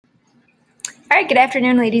All right, good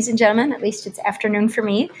afternoon, ladies and gentlemen. At least it's afternoon for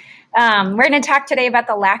me. We're going to talk today about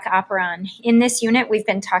the Lac Operon. In this unit, we've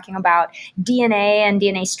been talking about DNA and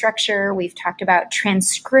DNA structure. We've talked about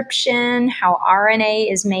transcription, how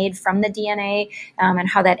RNA is made from the DNA, and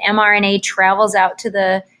how that mRNA travels out to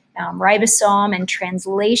the ribosome. And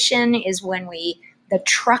translation is when the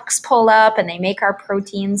trucks pull up and they make our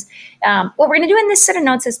proteins. What we're going to do in this set of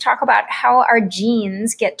notes is talk about how our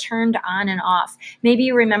genes get turned on and off. Maybe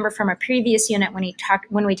you remember from a previous unit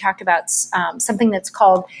when we talked about something that's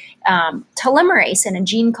called telomerase, and a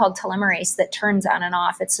gene called telomerase that turns on and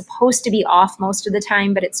off. It's supposed to be off most of the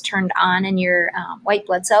time, but it's turned on in your white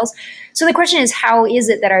blood cells. So the question is, how is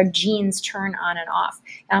it that our genes turn on and off?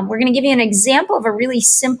 We're going to give you an example of a really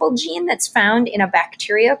simple gene that's found in a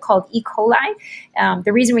bacteria called E. coli.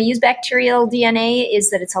 The reason we use bacterial DNA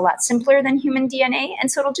is that it's a lot simpler than human DNA,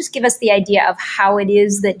 and so it'll just give us the idea of how it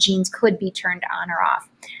is that genes could be turned on or off.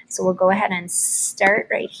 So we'll go ahead and start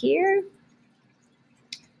right here.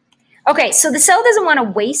 Okay, so the cell doesn't want to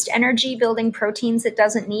waste energy building proteins it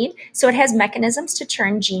doesn't need, so it has mechanisms to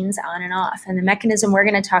turn genes on and off. And the mechanism we're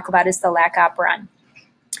going to talk about is the Lac Operon.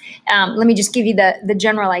 Let me just give you the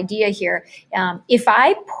general idea here. If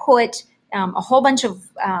I put a whole bunch of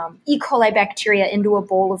E. coli bacteria into a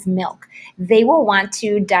bowl of milk, they will want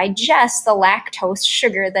to digest the lactose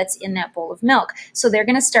sugar that's in that bowl of milk. So they're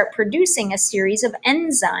going to start producing a series of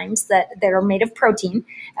enzymes that are made of protein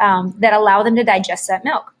that allow them to digest that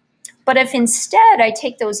milk. But if instead I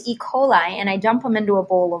take those E. coli and I dump them into a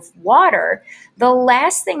bowl of water, the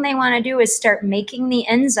last thing they want to do is start making the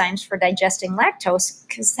enzymes for digesting lactose,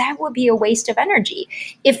 because that would be a waste of energy.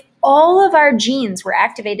 If all of our genes were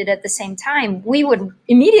activated at the same time, we would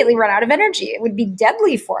immediately run out of energy. It would be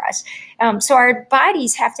deadly for us. So our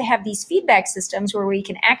bodies have to have these feedback systems where we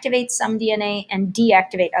can activate some DNA and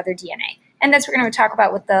deactivate other DNA. And that's what we're going to talk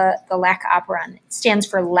about with the Lac Operon. It stands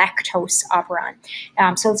for lactose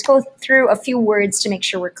operon. So let's go through a few words to make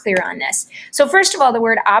sure we're clear on this. So first of all, the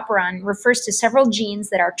word operon refers to several genes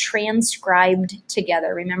that are transcribed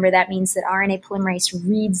together. Remember, that means that RNA polymerase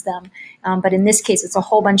reads them. But in this case, it's a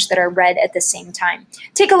whole bunch that are read at the same time.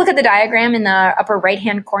 Take a look at the diagram in the upper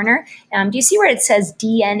right-hand corner. Do you see where it says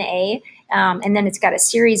DNA? And then it's got a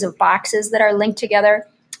series of boxes that are linked together.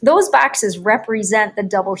 Those boxes represent the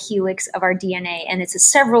double helix of our DNA, and it's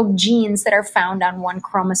several genes that are found on one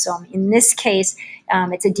chromosome. In this case,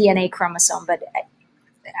 it's a DNA chromosome, but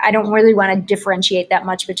I don't really want to differentiate that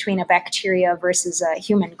much between a bacteria versus a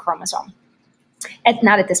human chromosome.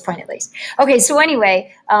 Not at this point, at least. Okay, so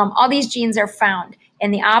anyway, all these genes are found,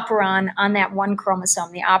 and the operon on that one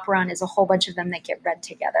chromosome, the operon is a whole bunch of them that get read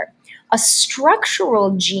together. A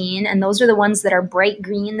structural gene, and those are the ones that are bright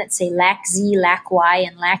green that say LAC-Z, LAC-Y,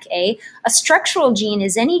 and LAC-A. A structural gene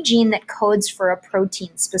is any gene that codes for a protein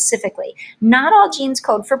specifically. Not all genes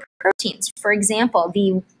code for proteins. For example,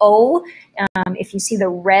 the O, if you see the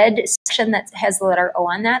red section that has the letter O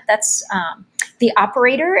on that, that's the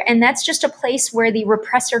operator, and that's just a place where the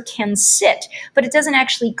repressor can sit, but it doesn't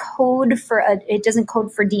actually code for it doesn't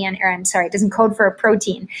code for DNA, or I'm sorry, it doesn't code for a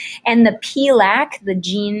protein. And the PLAC, the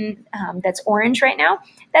gene that's orange right now,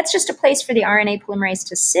 that's just a place for the RNA polymerase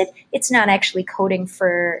to sit. It's not actually coding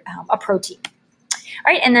for a protein.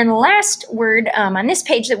 All right, and then the last word on this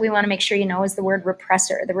page that we want to make sure you know is the word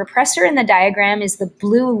repressor. The repressor in the diagram is the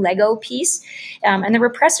blue Lego piece, and the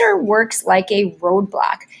repressor works like a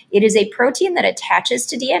roadblock. It is a protein that attaches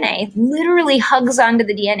to DNA, literally hugs onto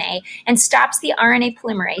the DNA, and stops the RNA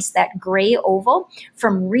polymerase, that gray oval,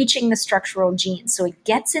 from reaching the structural genes. So it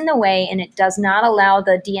gets in the way, and it does not allow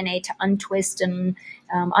the DNA to untwist and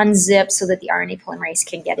unzip so that the RNA polymerase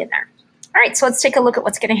can get in there. All right, so let's take a look at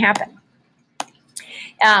what's going to happen.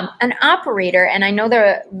 An operator, and I know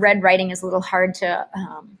the red writing is a little hard to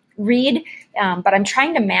read, but I'm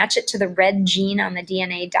trying to match it to the red gene on the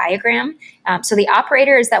DNA diagram. So the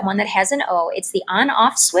operator is that one that has an O. It's the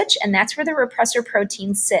on-off switch, and that's where the repressor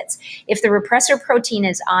protein sits. If the repressor protein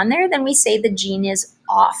is on there, then we say the gene is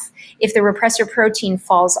off. If the repressor protein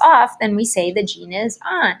falls off, then we say the gene is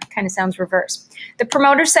on. Kind of sounds reverse. The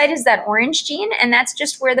promoter site is that orange gene, and that's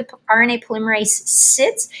just where the RNA polymerase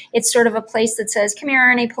sits. It's sort of a place that says, come here,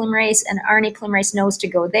 RNA polymerase, and RNA polymerase knows to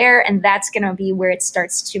go there, and that's going to be where it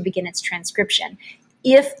starts to begin its transcription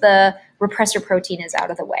if the repressor protein is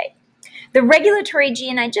out of the way. The regulatory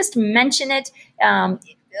gene, I just mentioned it.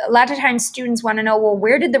 a lot of times students want to know, well,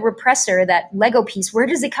 where did the repressor, that Lego piece, where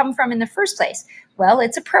does it come from in the first place? Well,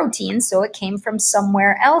 it's a protein, so it came from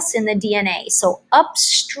somewhere else in the DNA. So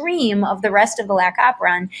upstream of the rest of the Lac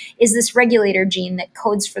Operon is this regulator gene that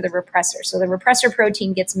codes for the repressor. So the repressor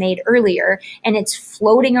protein gets made earlier, and it's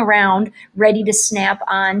floating around ready to snap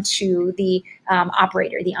onto the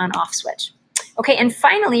operator, the on-off switch. Okay, and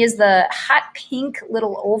finally is the hot pink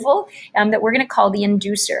little oval that we're going to call the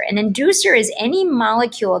inducer. An inducer is any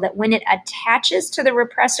molecule that when it attaches to the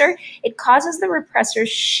repressor, it causes the repressor's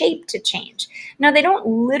shape to change. Now, they don't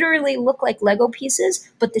literally look like Lego pieces,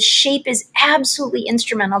 but the shape is absolutely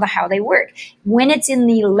instrumental to how they work. When it's in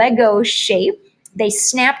the Lego shape, they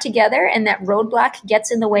snap together, and that roadblock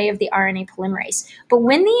gets in the way of the RNA polymerase. But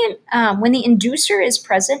when the inducer is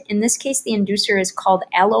present, in this case, the inducer is called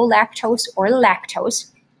allolactose or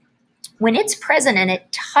lactose. When it's present and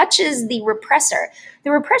it touches the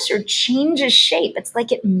repressor changes shape. It's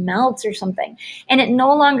like it melts or something, and it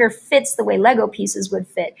no longer fits the way Lego pieces would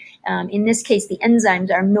fit. In this case, the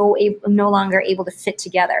enzymes are no longer able to fit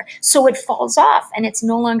together. So it falls off, and it's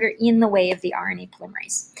no longer in the way of the RNA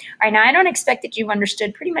polymerase. All right, now I don't expect that you've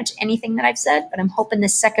understood pretty much anything that I've said, but I'm hoping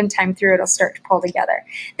this second time through it'll start to pull together.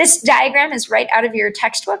 This diagram is right out of your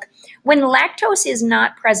textbook. When lactose is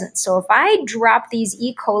not present, so if I drop these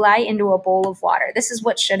E. coli into a bowl of water, this is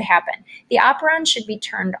what should happen. The operon should be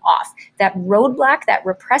turned off. That roadblock, that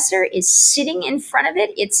repressor is sitting in front of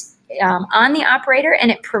it. It's on the operator, and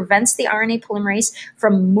it prevents the RNA polymerase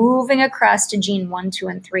from moving across to gene 1, 2,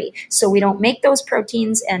 and 3. So we don't make those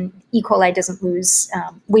proteins, and E. coli doesn't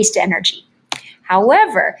waste energy.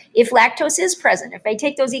 However, if lactose is present, if I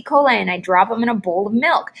take those E. coli and I drop them in a bowl of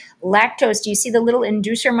milk, lactose, do you see the little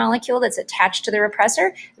inducer molecule that's attached to the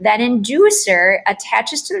repressor? That inducer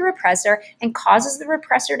attaches to the repressor and causes the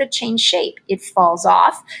repressor to change shape. It falls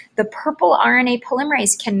off. The purple RNA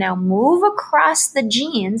polymerase can now move across the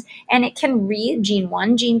genes, and it can read gene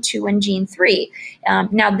 1, gene 2, and gene 3.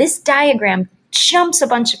 Now, this diagram jumps a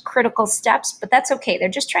bunch of critical steps, but that's okay. They're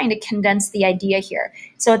just trying to condense the idea here.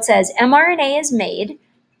 So it says mRNA is made,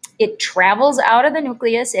 it travels out of the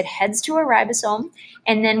nucleus, it heads to a ribosome,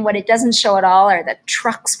 and then what it doesn't show at all are the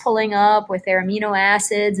trucks pulling up with their amino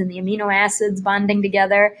acids and the amino acids bonding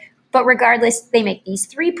together. But regardless, they make these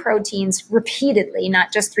 3 proteins repeatedly,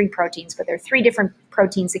 not just 3 proteins, but they're 3 different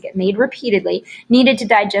proteins that get made repeatedly, needed to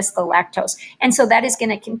digest the lactose. And so that is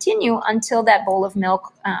going to continue until that bowl of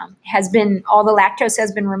milk all the lactose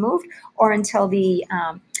has been removed, or until the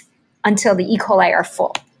E. coli are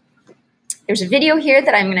full. There's a video here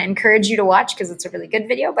that I'm going to encourage you to watch because it's a really good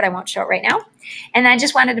video, but I won't show it right now. And I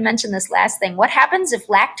just wanted to mention this last thing. What happens if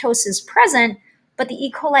lactose is present, but the E.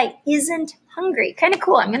 coli isn't hungry? Kind of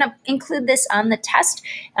cool. I'm going to include this on the test,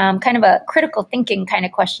 kind of a critical thinking kind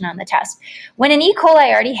of question on the test. When an E.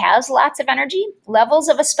 coli already has lots of energy, levels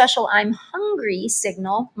of a special I'm hungry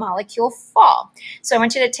signal molecule fall. So I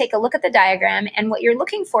want you to take a look at the diagram, and what you're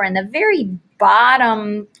looking for in the very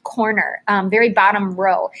bottom corner, very bottom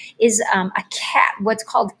row, is a CAP, what's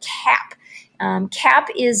called CAP. CAP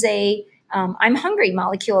is a I'm hungry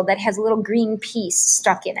molecule that has a little green piece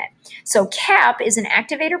stuck in it. So CAP is an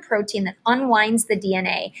activator protein that unwinds the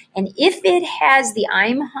DNA. And if it has the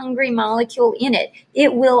I'm hungry molecule in it,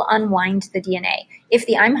 it will unwind the DNA. If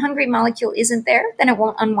the I'm hungry molecule isn't there, then it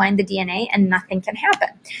won't unwind the DNA and nothing can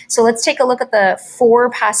happen. So let's take a look at the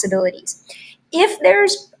 4 possibilities. If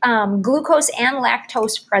there's glucose and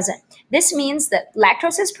lactose present, this means that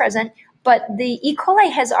lactose is present, but the E.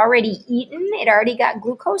 coli has already eaten, it already got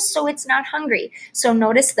glucose, so it's not hungry. So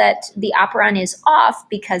notice that the operon is off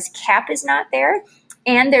because CAP is not there,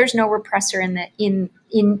 and there's no repressor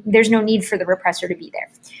there's no need for the repressor to be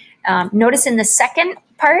there. Notice in the second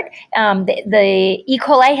part, the E.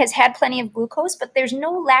 coli has had plenty of glucose, but there's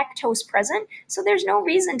no lactose present, so there's no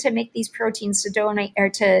reason to make these proteins to donate or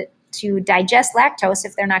to digest lactose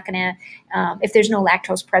if they're not going to, if there's no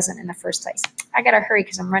lactose present in the first place. I got to hurry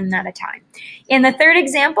because I'm running out of time. In the third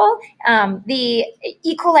example, the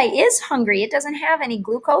E. coli is hungry. It doesn't have any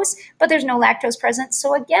glucose, but there's no lactose present.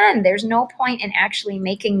 So again, there's no point in actually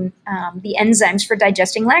making the enzymes for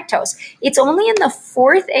digesting lactose. It's only in the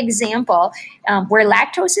fourth example where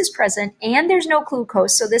lactose is present and there's no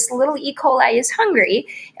glucose. So this little E. coli is hungry.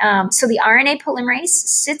 So the RNA polymerase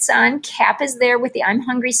sits on, CAP is there with the I'm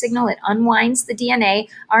hungry signal. It unwinds the DNA.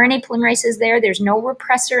 RNA polymerase is there. There's no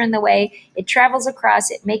repressor in the way. It travels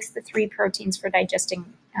across. It makes the 3 proteins for digesting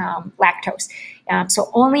lactose.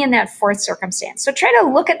 So only in that fourth circumstance. So try to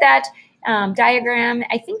look at that diagram.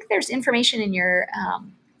 I think there's information in your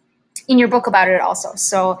book about it also.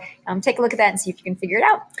 So take a look at that and see if you can figure it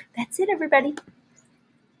out. That's it, everybody.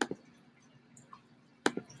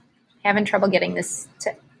 Having trouble getting this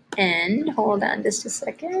to end. Hold on just a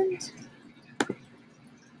second.